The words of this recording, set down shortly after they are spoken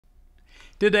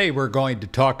Today we're going to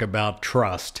talk about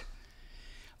trust.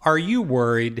 Are you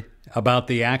worried about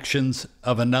the actions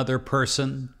of another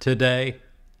person today?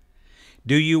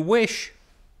 Do you wish,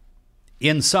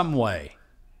 in some way,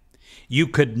 you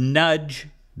could nudge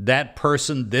that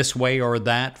person this way or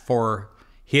that for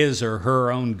his or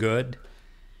her own good?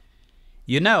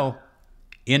 You know,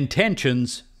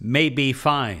 intentions may be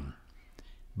fine,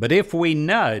 but if we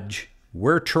nudge,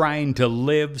 we're trying to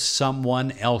live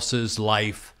someone else's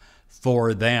life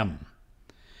for them.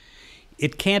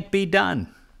 It can't be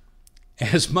done.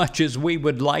 As much as we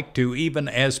would like to, even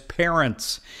as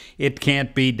parents, it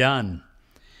can't be done.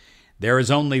 There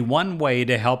is only one way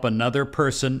to help another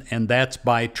person, and that's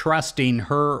by trusting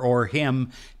her or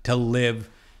him to live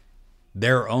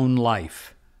their own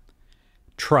life.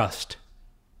 Trust.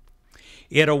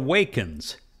 It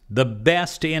awakens the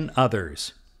best in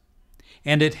others,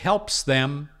 and it helps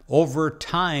them over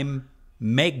time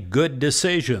make good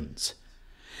decisions.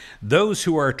 Those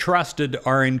who are trusted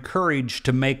are encouraged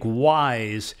to make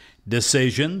wise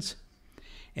decisions,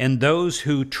 and those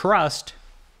who trust,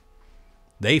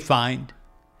 they find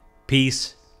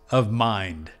peace of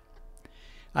mind.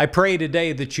 I pray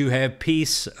today that you have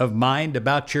peace of mind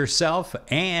about yourself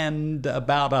and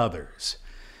about others.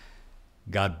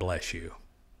 God bless you.